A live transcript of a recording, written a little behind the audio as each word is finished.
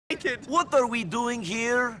excited! What are we doing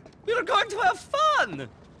here? We're going to have fun!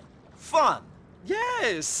 Fun.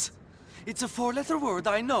 Yes! It's a four-letter word,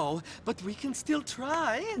 I know, but we can still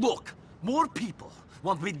try. Look, more people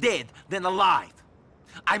want me dead than alive.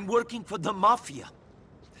 I'm working for the mafia.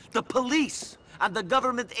 The police and the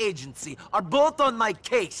government agency are both on my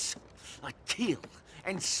case. I kill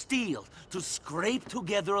and steal to scrape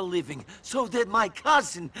together a living so that my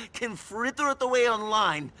cousin can fritter it away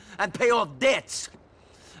online and pay off debts.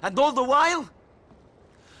 And all the while,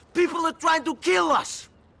 people are trying to kill us.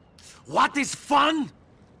 What is fun?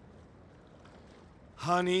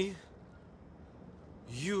 Honey,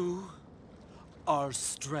 you are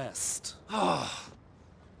stressed.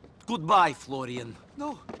 Goodbye, Florian.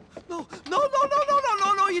 No,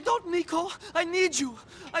 you don't, Nico. I need you.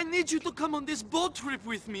 I need you to come on this boat trip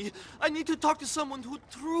with me. I need to talk to someone who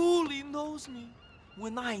truly knows me.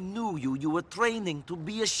 When I knew you, you were training to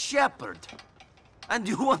be a shepherd. And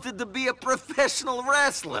you wanted to be a professional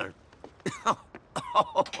wrestler.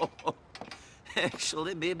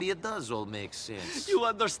 Actually, maybe it does all make sense. You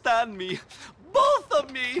understand me. Both of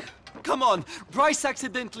me. Come on, Bryce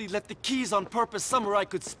accidentally left the keys on purpose somewhere I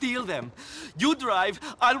could steal them. You drive,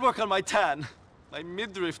 I'll work on my tan. My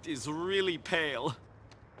midriff is really pale.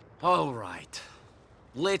 All right.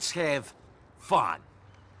 Let's have fun.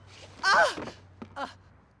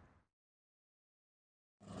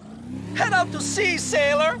 Head out to sea,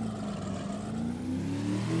 sailor!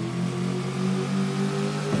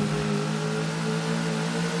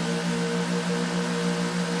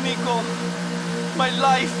 Nico, my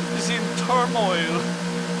life is in turmoil.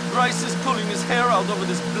 Bryce is pulling his hair out over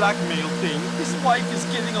this blackmail thing. His wife is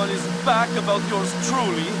getting on his back about yours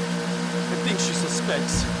truly. I think she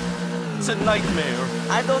suspects. It's a nightmare.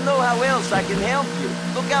 I don't know how else I can help you.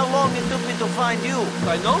 Look how long it took me to find you.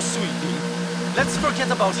 I know, sweetie. Let's forget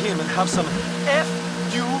about him and have some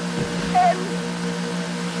F-U-N.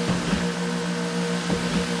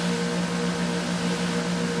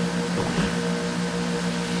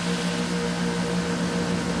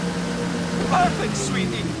 Perfect,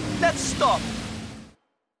 sweetie. Let's stop.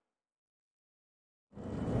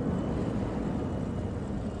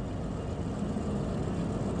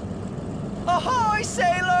 Ahoy,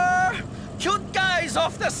 sailor! Cute guys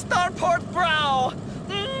off the starport brow!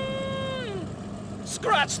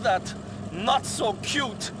 Scratch that! Not so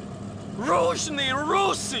cute! Różni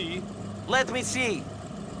Rusi! Let me see.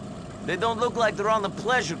 They don't look like they're on a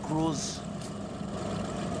pleasure cruise.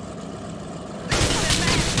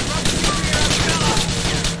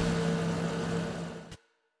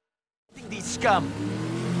 These scum.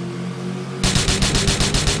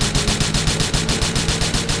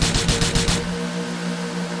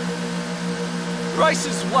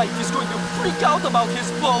 Bryce's wife is going to freak out about his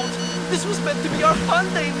boat. This was meant to be our fun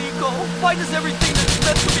day, Nico. Why does everything that's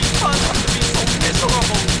meant to be fun have to be so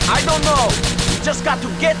miserable? I don't know. We just got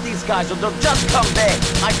to get these guys or they'll just come back.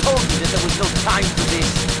 I told you that there was no time for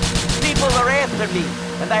this. People are after me,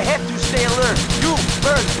 and I have to stay alert. You,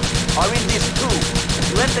 Bert, are in this too.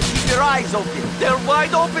 You have to keep your eyes open. They're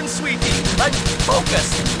wide open, sweetie. I'm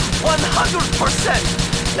focused.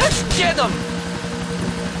 100%. Let's get them.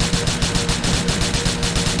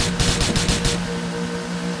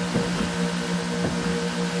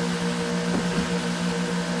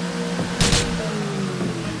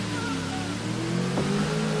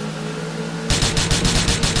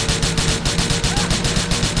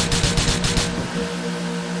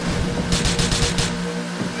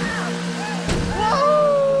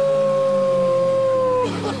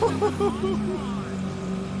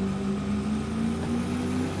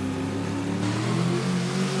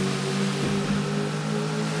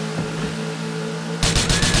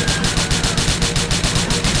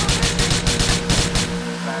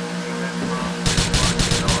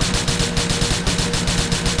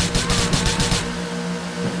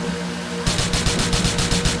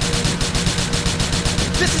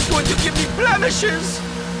 This is going to give me blemishes!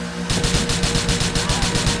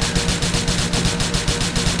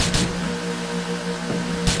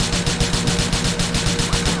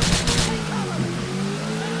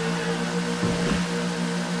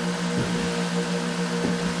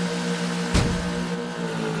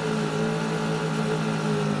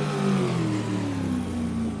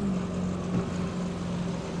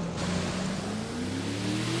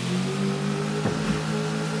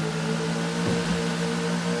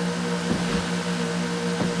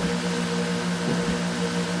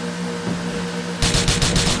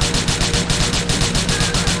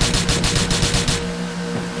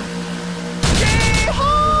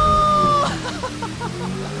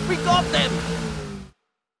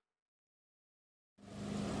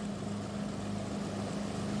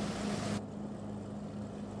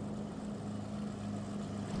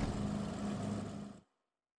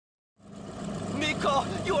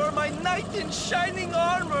 knight in shining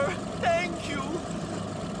armor! Thank you!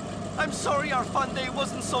 I'm sorry our fun day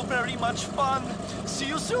wasn't so very much fun. See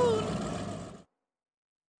you soon!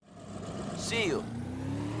 See you.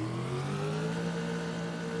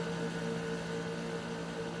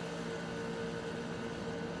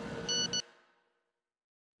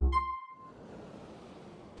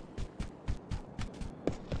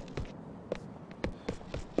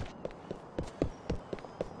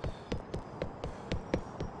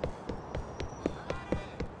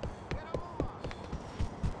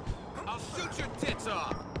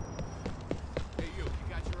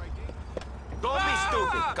 Don't be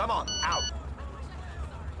stupid. Come on, out.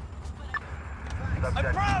 I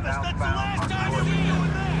promise that's the last time you'll be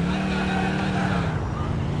doing that!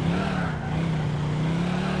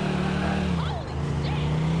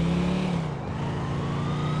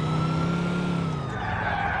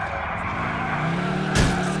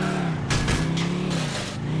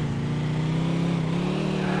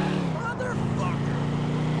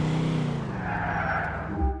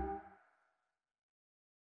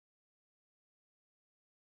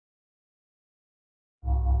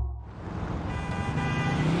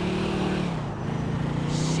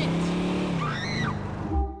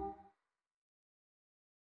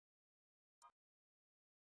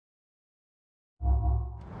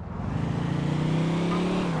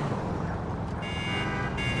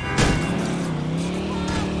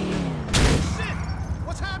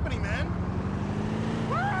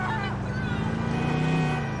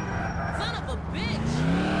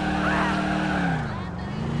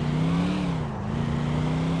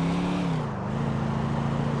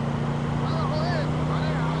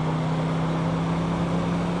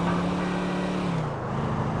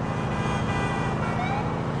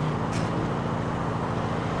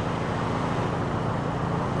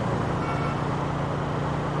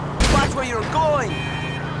 Where you're going!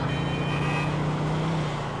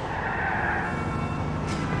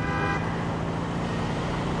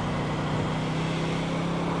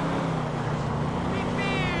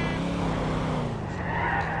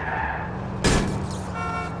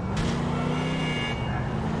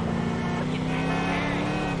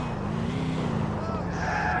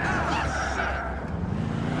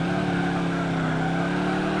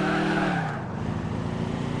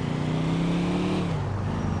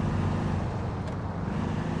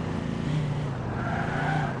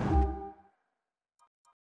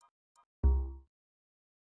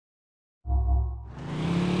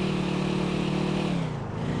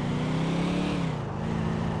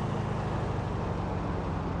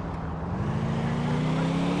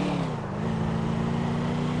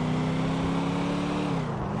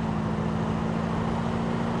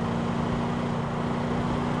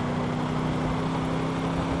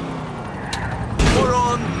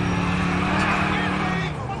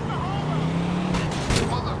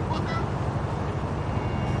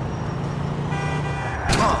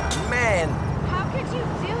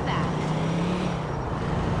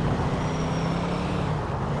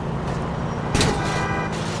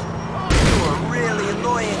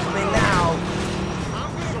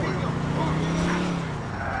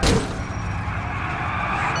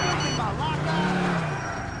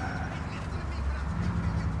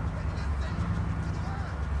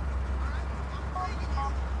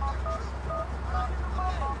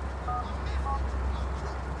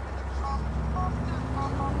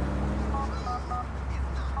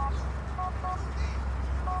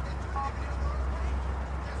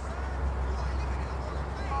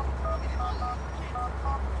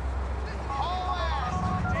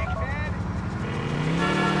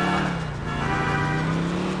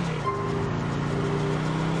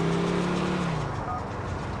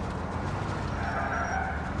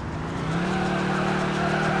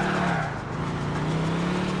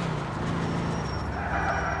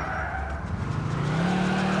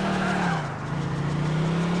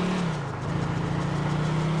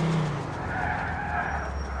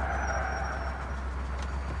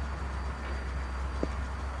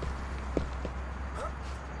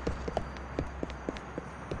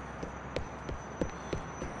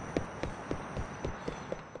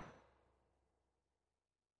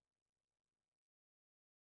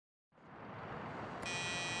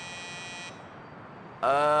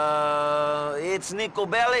 It's Nico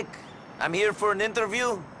Bellic. I'm here for an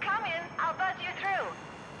interview. Come in, I'll buzz you through.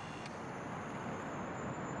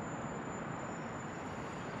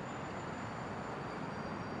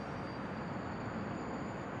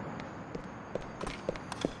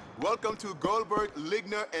 Welcome to Goldberg,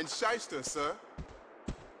 Ligner, and Shyster, sir.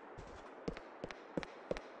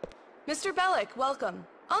 Mr. Bellic, welcome.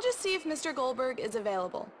 I'll just see if Mr. Goldberg is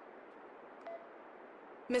available.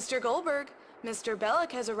 Mr. Goldberg, Mr.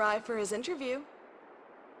 Bellick has arrived for his interview.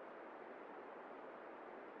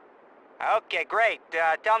 Okay, great.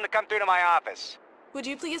 Tell him to come through to my office. Would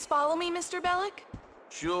you please follow me, Mr. Bellick?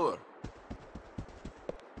 Sure.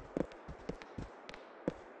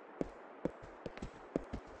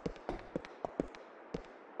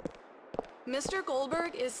 Mr.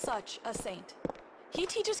 Goldberg is such a saint. He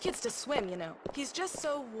teaches kids to swim, you know. He's just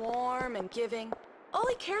so warm and giving. All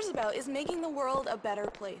he cares about is making the world a better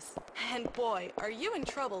place. And boy, are you in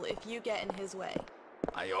trouble if you get in his way.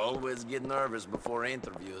 I always get nervous before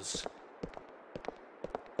interviews.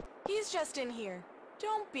 He's just in here.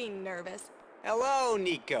 Don't be nervous. Hello,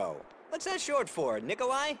 Nico. What's that short for,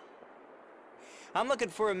 Nikolai? I'm looking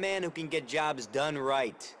for a man who can get jobs done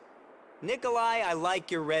right. Nikolai, I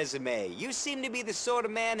like your resume. You seem to be the sort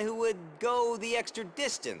of man who would go the extra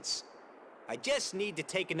distance. I just need to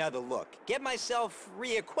take another look. Get myself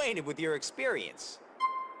reacquainted with your experience.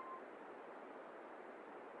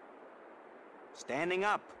 Standing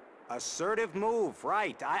up. Assertive move,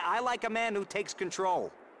 right. I like a man who takes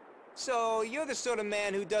control. So, you're the sort of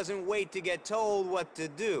man who doesn't wait to get told what to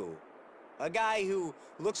do. A guy who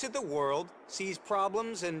looks at the world, sees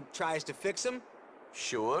problems, and tries to fix them?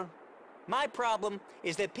 Sure. My problem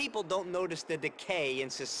is that people don't notice the decay in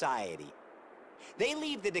society. They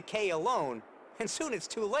leave the decay alone, and soon it's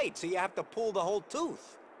too late, so you have to pull the whole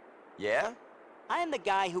tooth. Yeah? I am the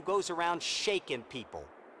guy who goes around shaking people.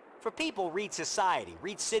 For people, read Society,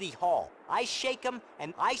 read City Hall. I shake them,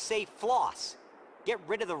 and I say floss. Get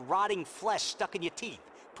rid of the rotting flesh stuck in your teeth.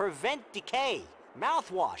 Prevent decay.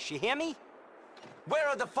 Mouthwash, you hear me? Where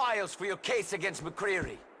are the files for your case against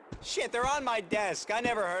McCreary? Shit, they're on my desk. I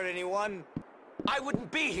never hurt anyone. I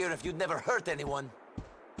wouldn't be here if you'd never hurt anyone.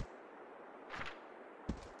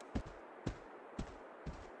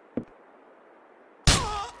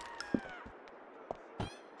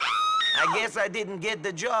 I guess I didn't get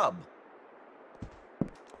the job.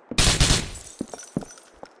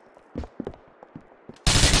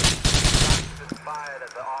 Fired at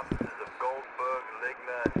the offices of Goldberg,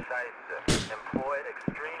 Ligner, and Shyster. Employ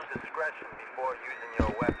extreme discretion before using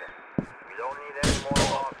your weapon. We don't need any more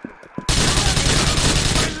lawsuits.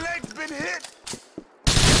 My leg's been hit!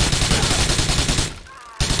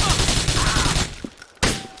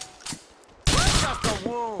 Just a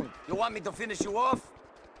wound. You want me to finish you off?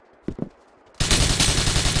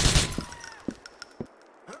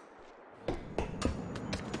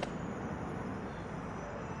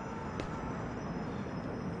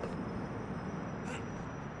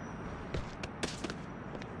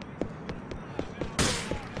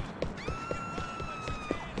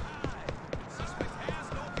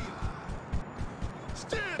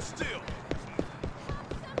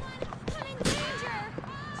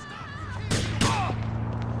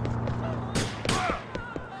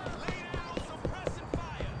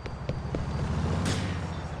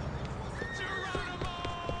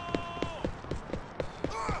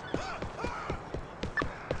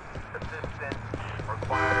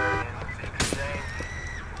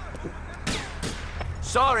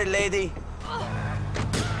 Sorry, lady.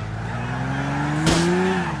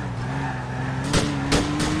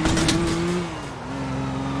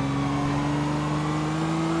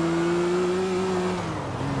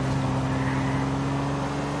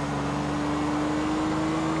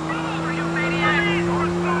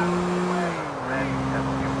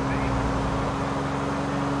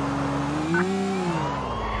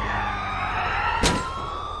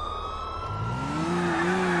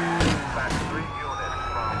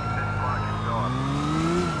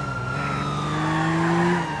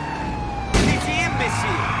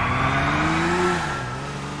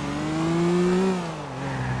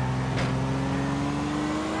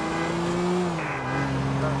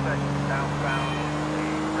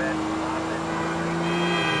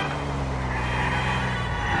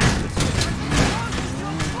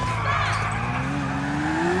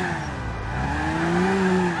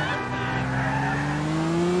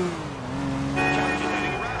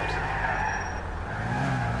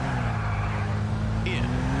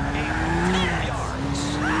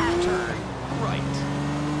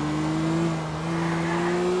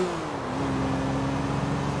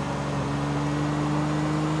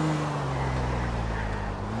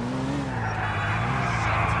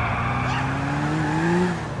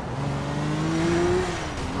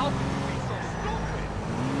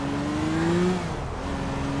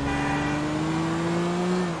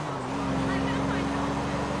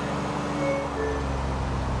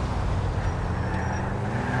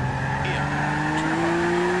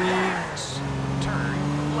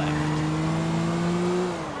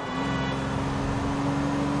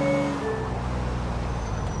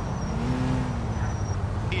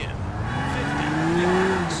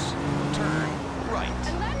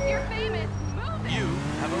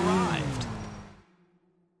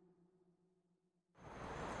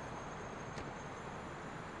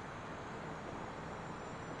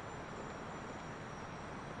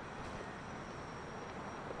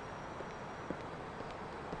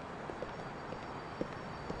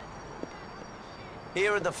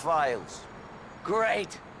 Here are the files.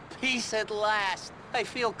 Great. Peace at last. I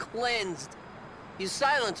feel cleansed. You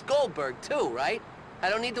silenced Goldberg too, right? I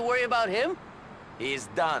don't need to worry about him? He's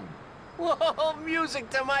done. Whoa, music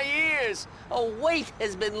to my ears! A weight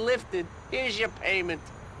has been lifted. Here's your payment.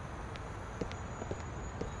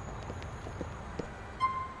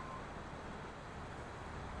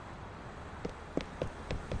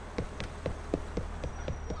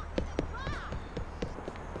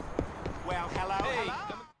 Well, hello,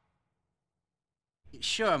 hello.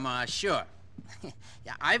 Sure, Ma, sure.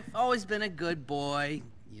 Yeah, I've always been a good boy.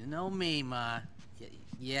 You know me, Ma.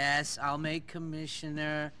 Yes, I'll make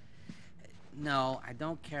commissioner. No, I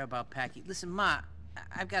don't care about Packy. Listen, Ma,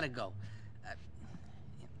 I've got to go.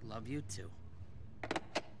 Love you, too.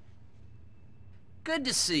 Good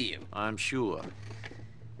to see you. I'm sure.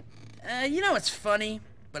 You know, it's funny,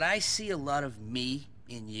 but I see a lot of me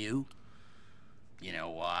in you. You know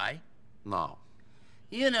why? No.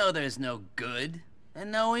 You know there's no good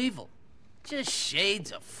and no evil. Just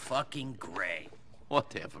shades of fucking gray.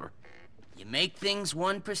 Whatever. You make things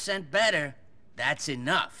 1% better, that's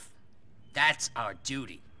enough. That's our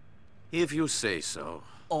duty. If you say so.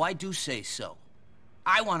 Oh, I do say so.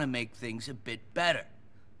 I want to make things a bit better,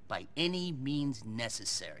 by any means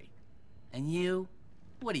necessary. And you?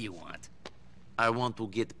 What do you want? I want to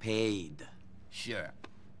get paid. Sure.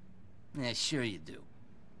 Yeah, sure you do.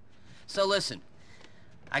 So listen,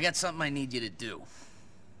 I got something I need you to do.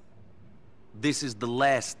 This is the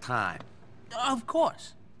last time. Of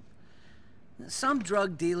course. Some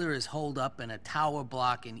drug dealer is holed up in a tower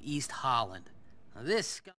block in East Holland. Now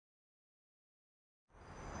this...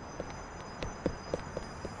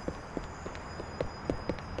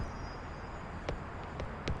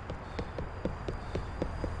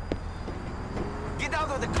 Get out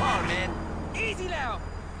of the car, man! Easy now!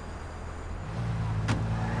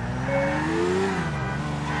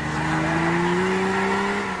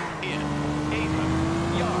 In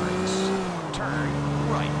 800 yards, turn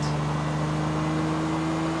right.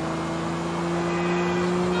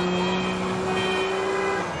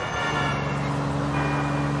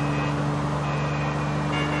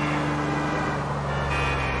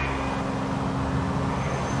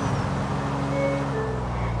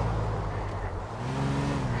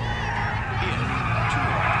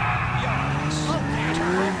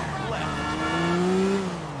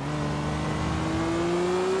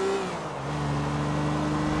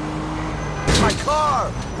 My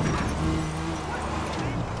car!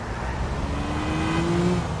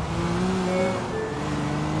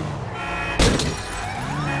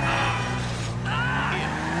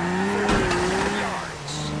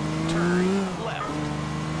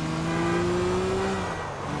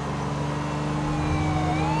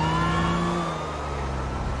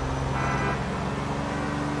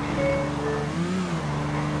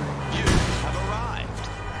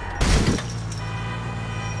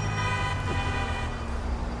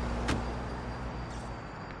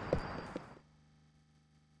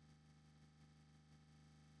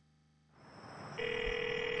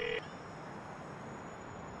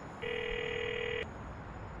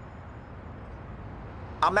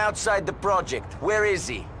 I'm outside the project. Where is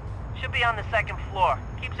he? Should be on the second floor.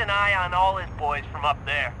 Keeps an eye on all his boys from up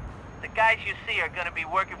there. The guys you see are gonna be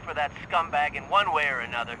working for that scumbag in one way or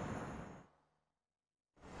another.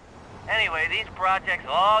 Anyway, these projects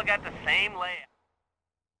all got the same layout.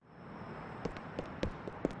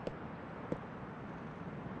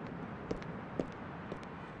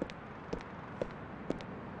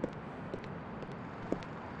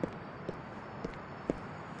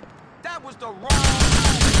 That was the wrong...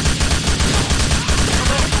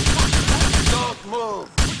 Don't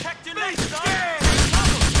move! Protect your neck, son!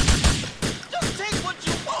 Just take what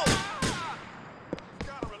you want! You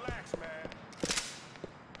gotta relax, man.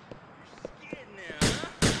 You're scared now,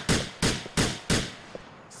 huh?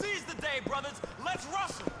 Seize the day, brothers! Let's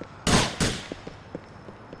rustle!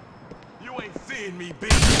 You ain't seeing me, B.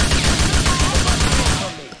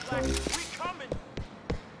 We coming!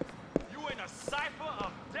 You in a cipher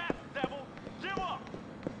of death, devil! Give up!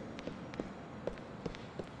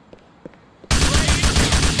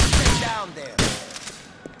 Stay down there.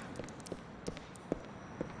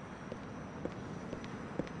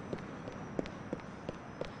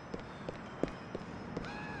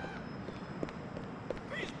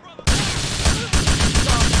 Peace, brother!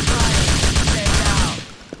 Stop crying. Stay down.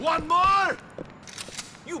 One more!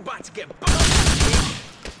 You about to get busted.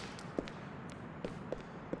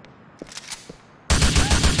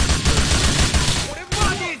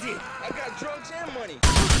 What is it? I got drugs and money!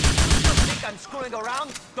 You think I'm screwing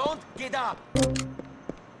around? Don't get up.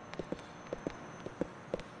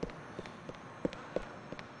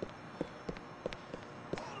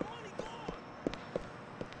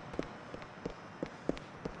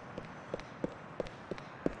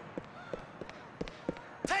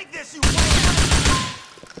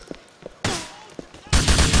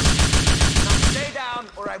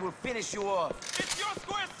 I will finish you off. It's your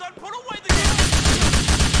square, son! Put away the gun!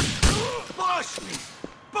 Push me!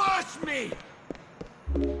 Push me!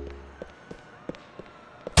 Turn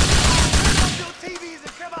off your TVs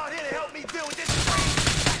and come out here to help me deal with this crazy.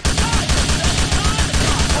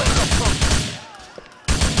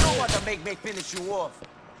 You don't want to make me finish you off.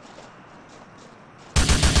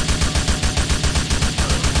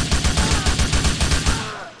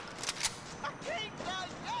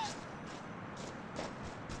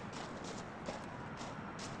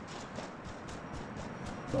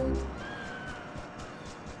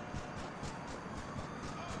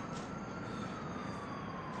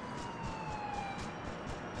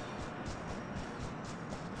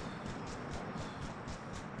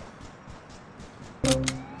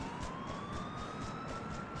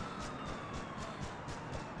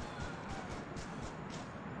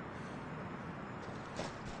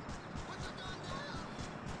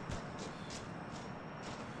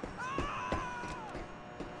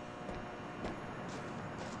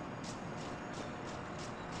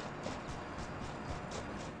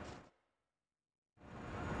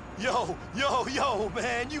 Yo,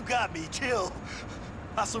 man, you got me. Chill.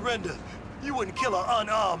 I surrender. You wouldn't kill an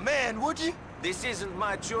unarmed man, would you? This isn't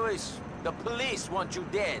my choice. The police want you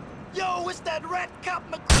dead. Yo, it's that rat cop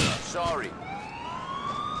Sorry.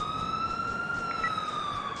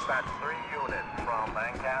 Dispatch 3 units from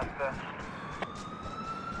Lancaster.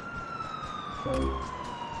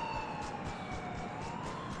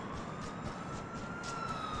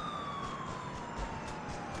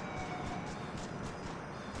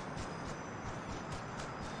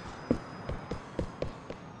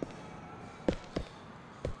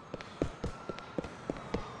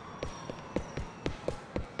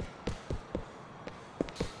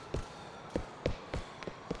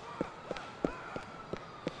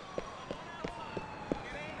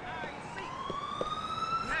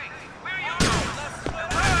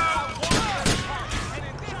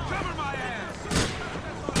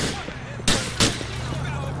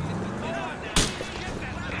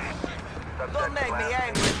 Don't make me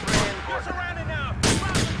angry, friend. You're surrounded now!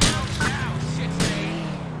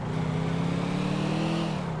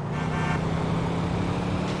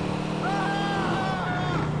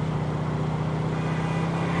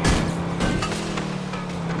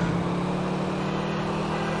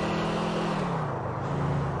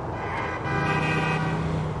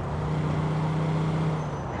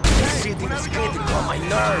 This city is getting on my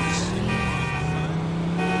nerves.